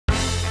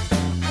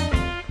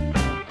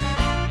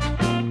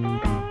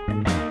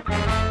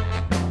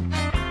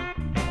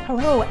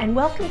Hello and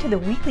welcome to the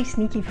weekly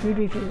sneaky food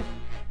review.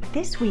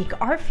 This week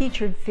our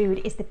featured food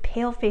is the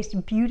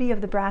pale-faced beauty of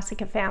the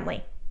brassica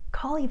family,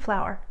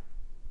 cauliflower.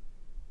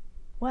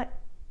 What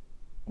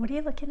are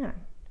you looking at?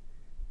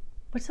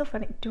 What's so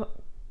funny? Do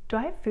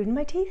I have food in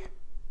my teeth?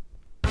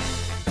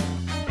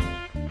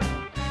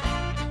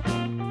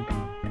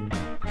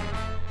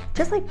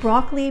 Just like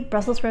broccoli,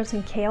 Brussels sprouts,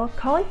 and kale,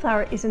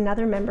 cauliflower is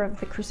another member of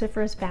the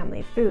cruciferous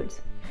family of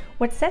foods.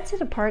 What sets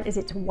it apart is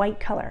its white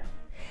color.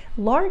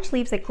 Large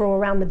leaves that grow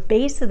around the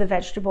base of the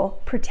vegetable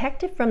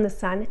protect it from the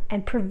sun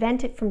and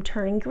prevent it from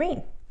turning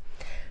green.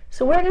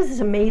 So where does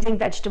this amazing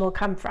vegetable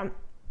come from?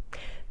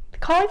 The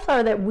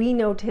cauliflower that we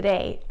know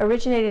today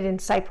originated in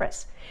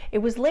Cyprus. It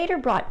was later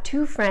brought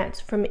to France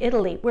from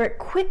Italy, where it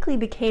quickly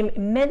became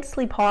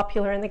immensely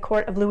popular in the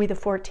court of Louis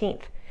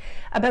XIV.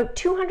 About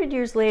 200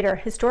 years later,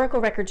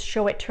 historical records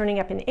show it turning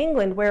up in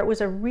England, where it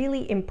was a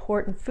really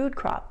important food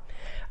crop.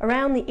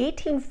 Around the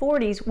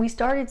 1840s, we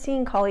started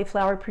seeing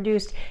cauliflower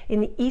produced in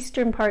the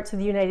eastern parts of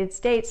the United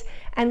States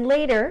and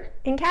later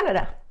in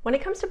Canada. When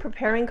it comes to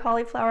preparing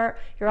cauliflower,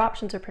 your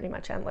options are pretty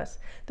much endless.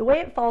 The way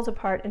it falls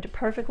apart into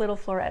perfect little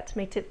florets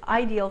makes it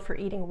ideal for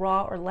eating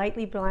raw or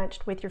lightly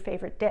blanched with your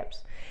favorite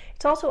dips.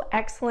 It's also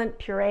excellent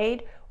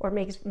pureed or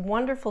makes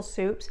wonderful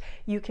soups.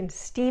 You can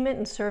steam it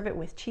and serve it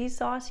with cheese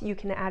sauce. You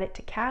can add it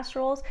to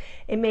casseroles.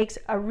 It makes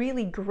a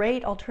really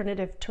great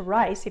alternative to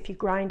rice if you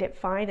grind it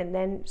fine and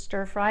then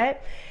stir fry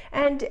it.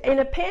 And in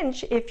a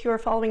pinch, if you're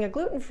following a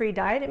gluten-free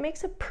diet, it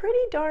makes a pretty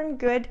darn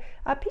good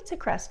pizza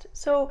crust.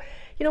 So,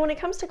 when it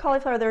comes to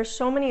cauliflower, there are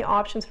so many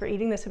options for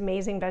eating this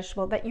amazing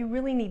vegetable that you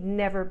really need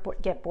never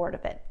get bored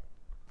of it.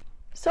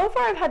 So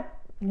far, I've had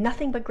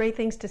nothing but great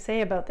things to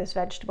say about this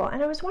vegetable,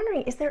 and I was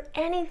wondering, is there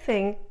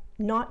anything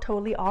not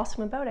totally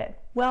awesome about it?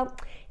 Well,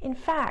 in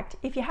fact,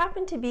 if you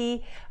happen to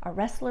be a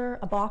wrestler,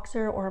 a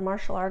boxer, or a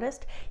martial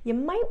artist, you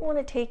might want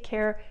to take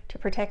care to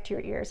protect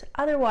your ears.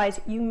 Otherwise,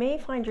 you may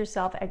find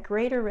yourself at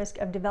greater risk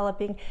of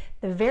developing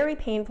the very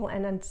painful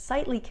and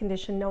unsightly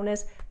condition known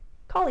as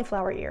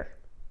cauliflower ear.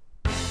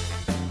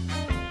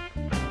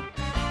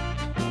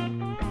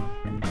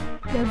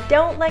 Now,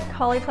 don't let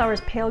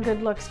cauliflower's pale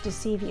good looks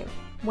deceive you.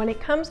 When it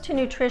comes to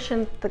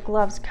nutrition, the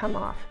gloves come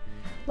off.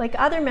 Like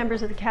other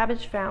members of the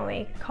cabbage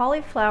family,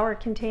 cauliflower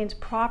contains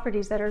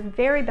properties that are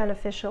very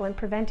beneficial in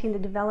preventing the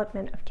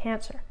development of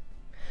cancer.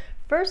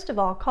 First of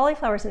all,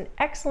 cauliflower is an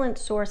excellent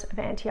source of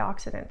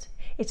antioxidants.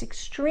 It's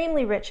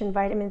extremely rich in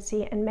vitamin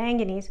C and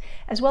manganese,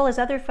 as well as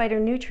other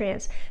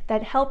phytonutrients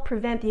that help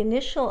prevent the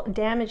initial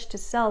damage to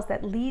cells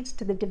that leads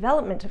to the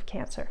development of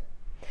cancer.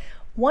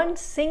 One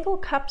single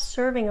cup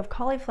serving of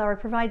cauliflower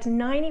provides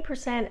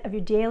 90% of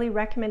your daily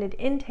recommended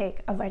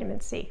intake of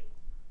vitamin C.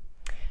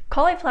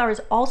 Cauliflower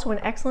is also an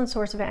excellent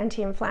source of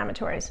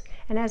anti-inflammatories,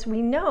 and as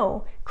we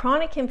know,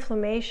 chronic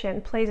inflammation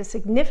plays a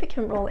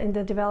significant role in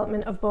the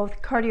development of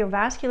both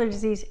cardiovascular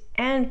disease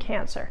and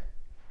cancer.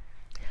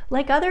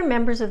 Like other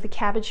members of the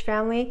cabbage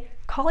family,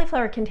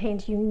 cauliflower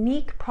contains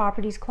unique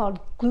properties called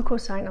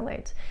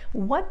glucosinolates.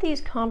 What these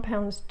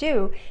compounds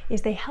do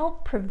is they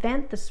help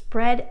prevent the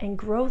spread and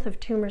growth of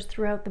tumors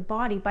throughout the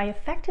body by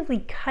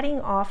effectively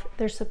cutting off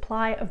their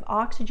supply of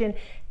oxygen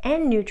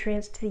and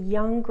nutrients to the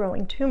young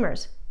growing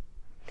tumors.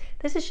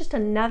 This is just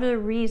another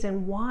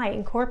reason why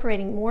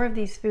incorporating more of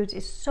these foods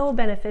is so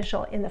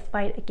beneficial in the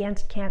fight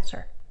against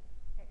cancer.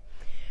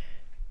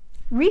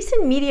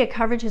 Recent media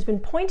coverage has been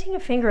pointing a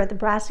finger at the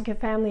brassica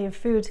family of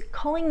foods,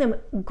 calling them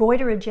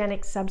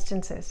goiterogenic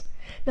substances.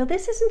 Now,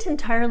 this isn't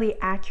entirely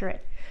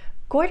accurate.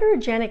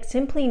 Goiterogenic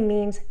simply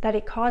means that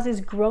it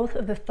causes growth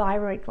of the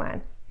thyroid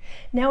gland.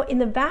 Now, in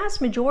the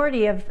vast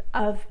majority of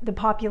the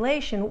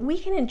population, we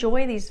can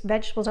enjoy these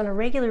vegetables on a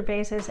regular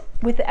basis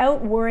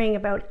without worrying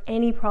about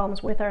any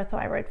problems with our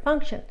thyroid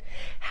function.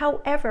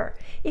 However,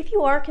 if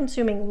you are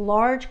consuming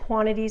large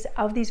quantities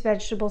of these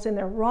vegetables in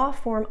their raw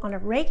form on a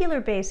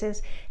regular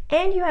basis,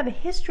 and you have a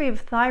history of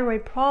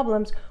thyroid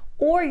problems,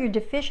 or you're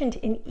deficient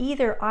in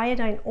either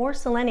iodine or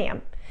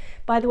selenium.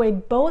 By the way,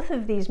 both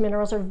of these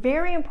minerals are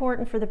very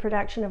important for the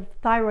production of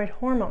thyroid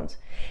hormones.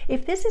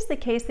 If this is the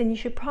case, then you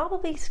should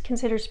probably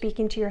consider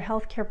speaking to your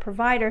healthcare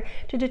provider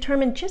to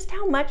determine just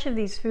how much of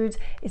these foods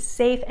is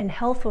safe and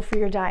healthful for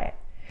your diet.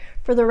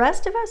 For the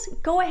rest of us,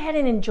 go ahead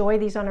and enjoy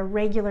these on a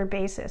regular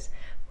basis.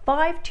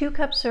 5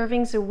 2-cup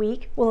servings a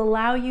week will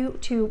allow you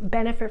to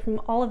benefit from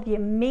all of the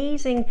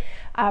amazing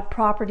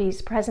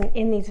properties present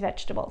in these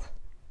vegetables.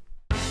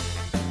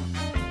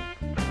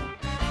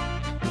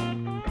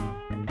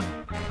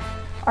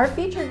 Our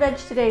featured veg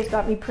today has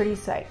got me pretty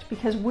psyched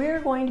because we're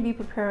going to be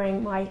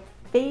preparing my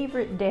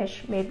favorite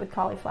dish made with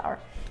cauliflower.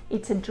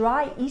 It's a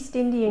dry East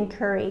Indian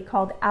curry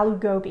called aloo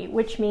gobi,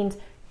 which means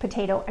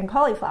potato and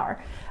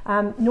cauliflower.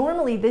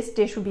 Normally this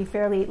dish would be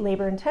fairly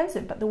labor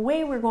intensive, but the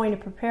way we're going to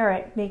prepare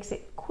it makes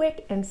it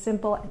quick and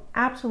simple and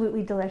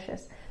absolutely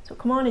delicious. So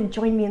come on and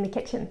join me in the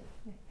kitchen.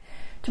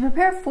 To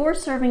prepare 4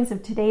 servings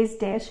of today's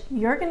dish,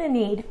 you're going to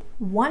need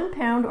 1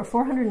 pound or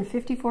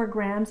 454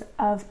 grams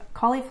of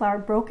cauliflower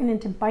broken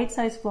into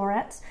bite-sized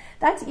florets.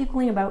 That's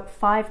equaling about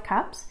 5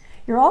 cups.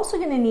 You're also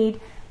going to need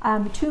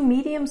 2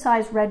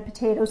 medium-sized red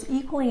potatoes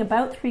equaling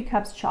about 3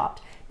 cups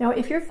chopped. Now,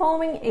 if you're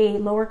following a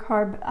lower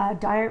carb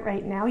diet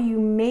right now, you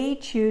may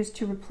choose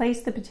to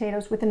replace the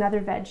potatoes with another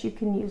veg. You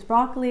can use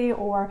broccoli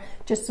or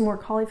just some more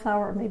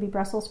cauliflower or maybe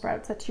Brussels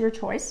sprouts. That's your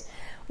choice.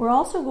 We're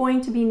also going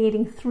to be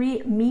needing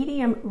 3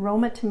 medium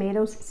Roma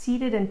tomatoes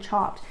seeded and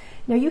chopped.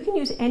 Now, you can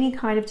use any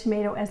kind of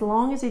tomato as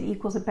long as it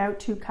equals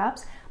about 2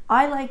 cups.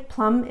 I like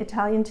plum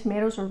Italian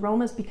tomatoes or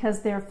Romas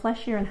because they're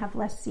fleshier and have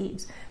less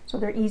seeds, so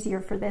they're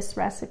easier for this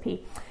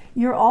recipe.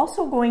 You're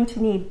also going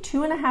to need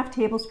 2.5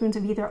 tablespoons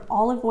of either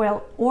olive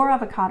oil or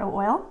avocado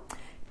oil,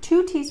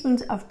 2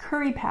 teaspoons of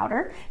curry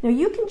powder. Now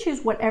you can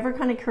choose whatever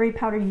kind of curry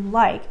powder you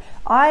like.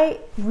 I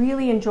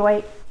really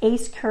enjoy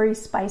Ace Curry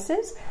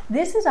Spices.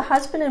 This is a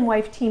husband and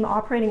wife team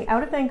operating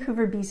out of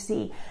Vancouver,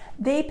 BC.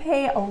 They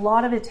pay a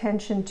lot of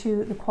attention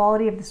to the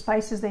quality of the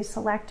spices they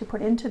select to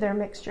put into their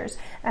mixtures.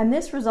 And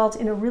this results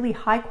in a really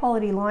high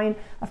quality line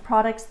of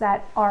products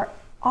that are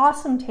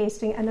awesome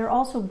tasting, and they're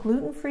also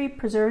gluten-free,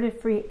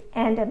 preservative-free,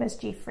 and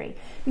MSG-free.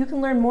 You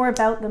can learn more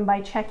about them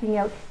by checking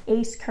out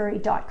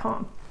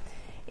acecurry.com.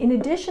 In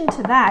addition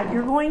to that,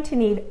 you're going to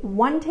need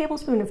 1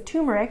 tablespoon of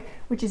turmeric,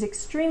 which is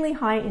extremely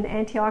high in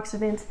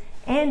antioxidants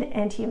and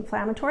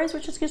anti-inflammatories,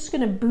 which is just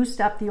going to boost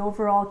up the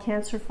overall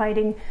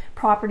cancer-fighting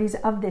properties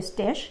of this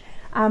dish.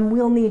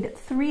 We'll need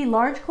 3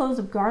 large cloves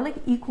of garlic,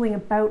 equaling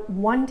about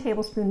 1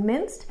 tablespoon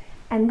minced,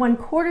 and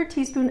 1/4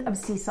 teaspoon of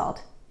sea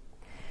salt.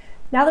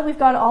 Now that we've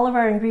got all of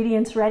our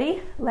ingredients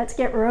ready, let's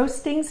get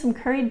roasting some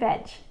curried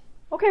veg.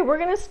 Okay, we're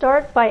going to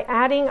start by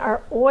adding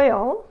our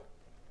oil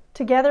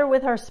together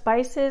with our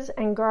spices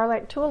and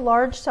garlic to a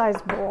large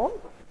size bowl.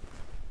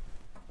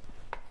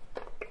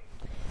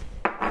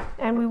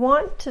 And we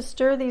want to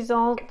stir these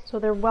all so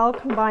they're well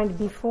combined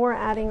before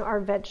adding our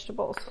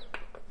vegetables.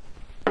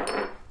 So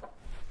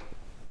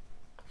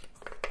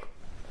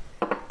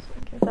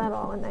give that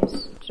all a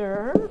nice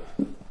stir.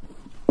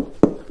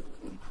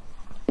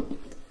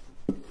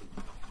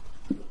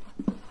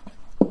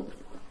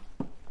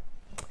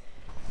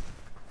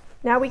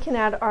 Now we can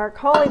add our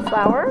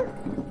cauliflower,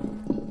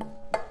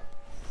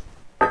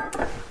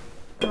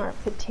 our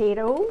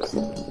potatoes,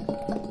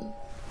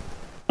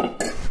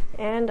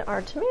 and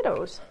our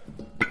tomatoes.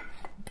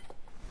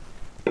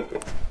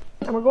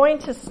 And we're going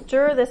to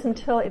stir this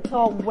until it's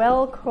all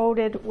well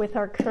coated with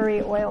our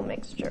curry oil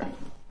mixture.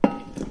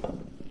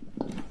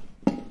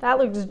 That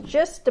looks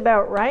just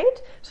about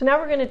right. So now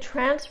we're going to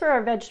transfer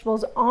our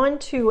vegetables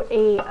onto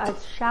a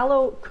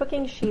shallow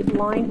cooking sheet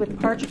lined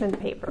with parchment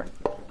paper.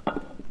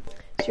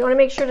 So you want to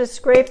make sure to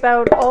scrape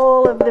out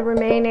all of the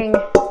remaining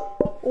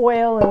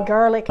oil and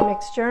garlic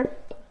mixture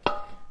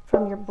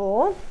from your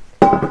bowl.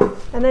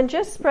 And then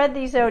just spread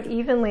these out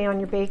evenly on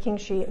your baking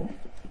sheet.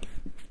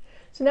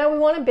 So now we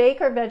want to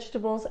bake our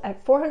vegetables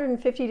at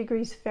 450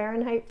 degrees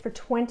Fahrenheit for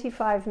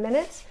 25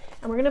 minutes.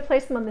 And we're going to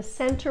place them on the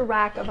center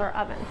rack of our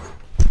ovens.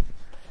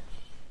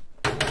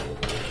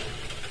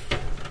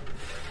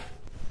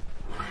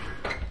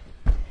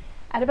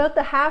 At about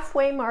the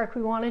halfway mark,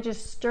 we want to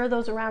just stir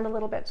those around a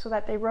little bit so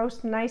that they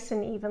roast nice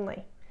and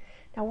evenly.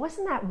 Now,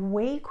 wasn't that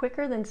way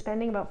quicker than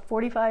spending about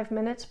 45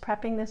 minutes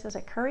prepping this as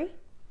a curry?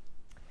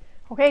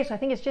 Okay, so I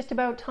think it's just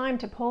about time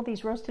to pull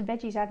these roasted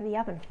veggies out of the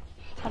oven.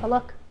 Let's have a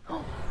look.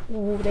 Oh,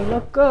 they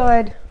look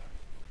good.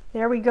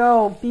 There we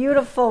go.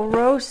 Beautiful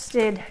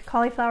roasted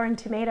cauliflower and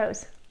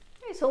tomatoes.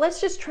 Okay, so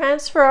let's just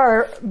transfer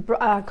our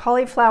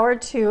cauliflower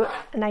to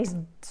a nice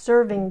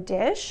serving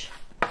dish.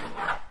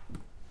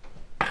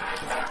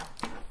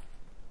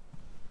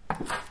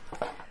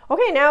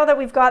 Okay, now that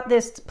we've got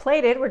this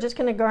plated, we're just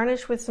going to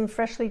garnish with some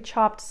freshly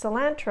chopped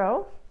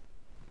cilantro.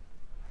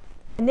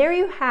 And there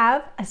you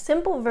have a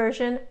simple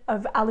version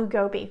of aloo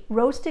gobi,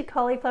 roasted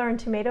cauliflower and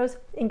tomatoes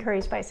in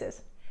curry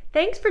spices.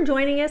 Thanks for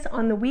joining us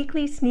on the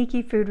weekly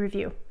Sneaky Food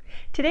Review.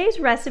 Today's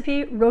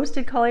recipe,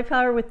 roasted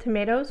cauliflower with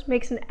tomatoes,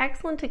 makes an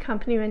excellent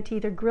accompaniment to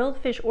either grilled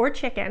fish or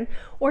chicken,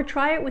 or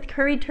try it with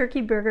curried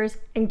turkey burgers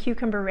and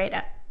cucumber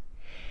raita.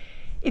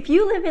 If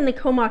you live in the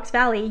Comox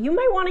Valley, you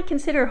might want to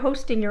consider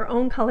hosting your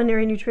own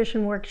culinary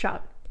nutrition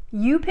workshop.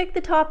 You pick the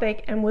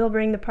topic and we'll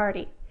bring the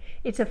party.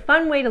 It's a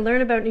fun way to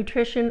learn about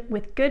nutrition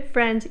with good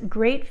friends,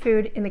 great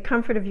food in the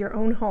comfort of your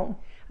own home.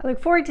 I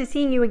look forward to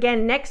seeing you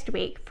again next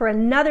week for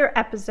another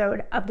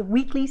episode of the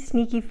weekly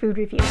Sneaky Food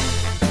Review.